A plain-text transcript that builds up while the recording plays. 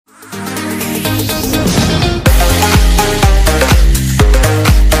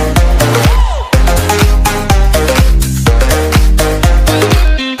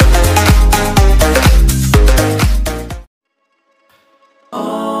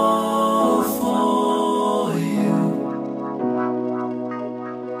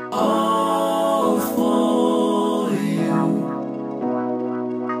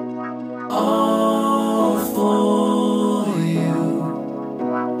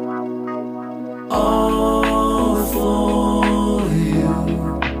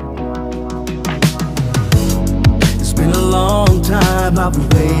I've been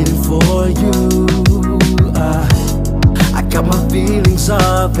waiting for you. I got my feelings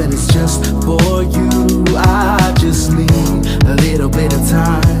up and it's just for you. I just need a little bit of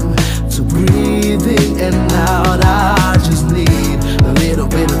time to breathe in and out. I just need a little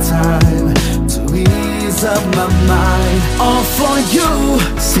bit of time to ease up my mind. All for you.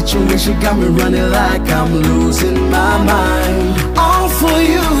 Situation got me running like I'm losing my mind. All for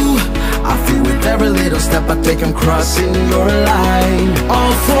you. I feel with every little step I take I'm crossing your line.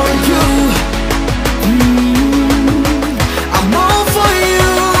 All for you. I'm all for you,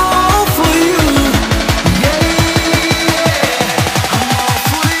 all for you. Yeah, I'm all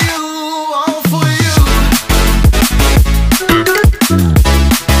for you, all for you.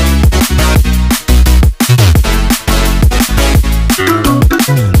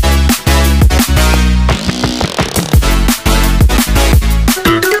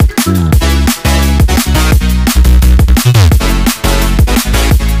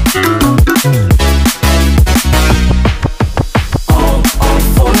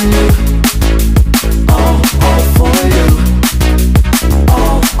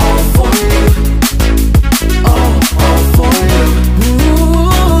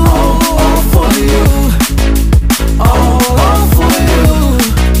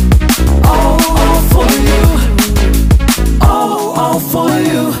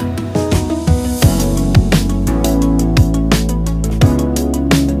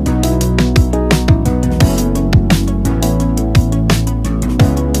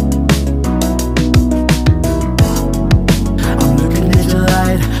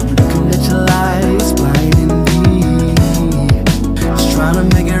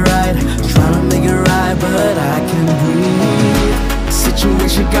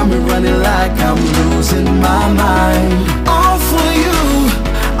 Got me running like I'm losing my mind. All for you.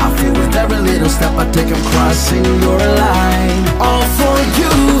 I feel with every little step I take I'm crossing your line. All for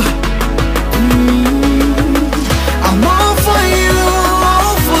you.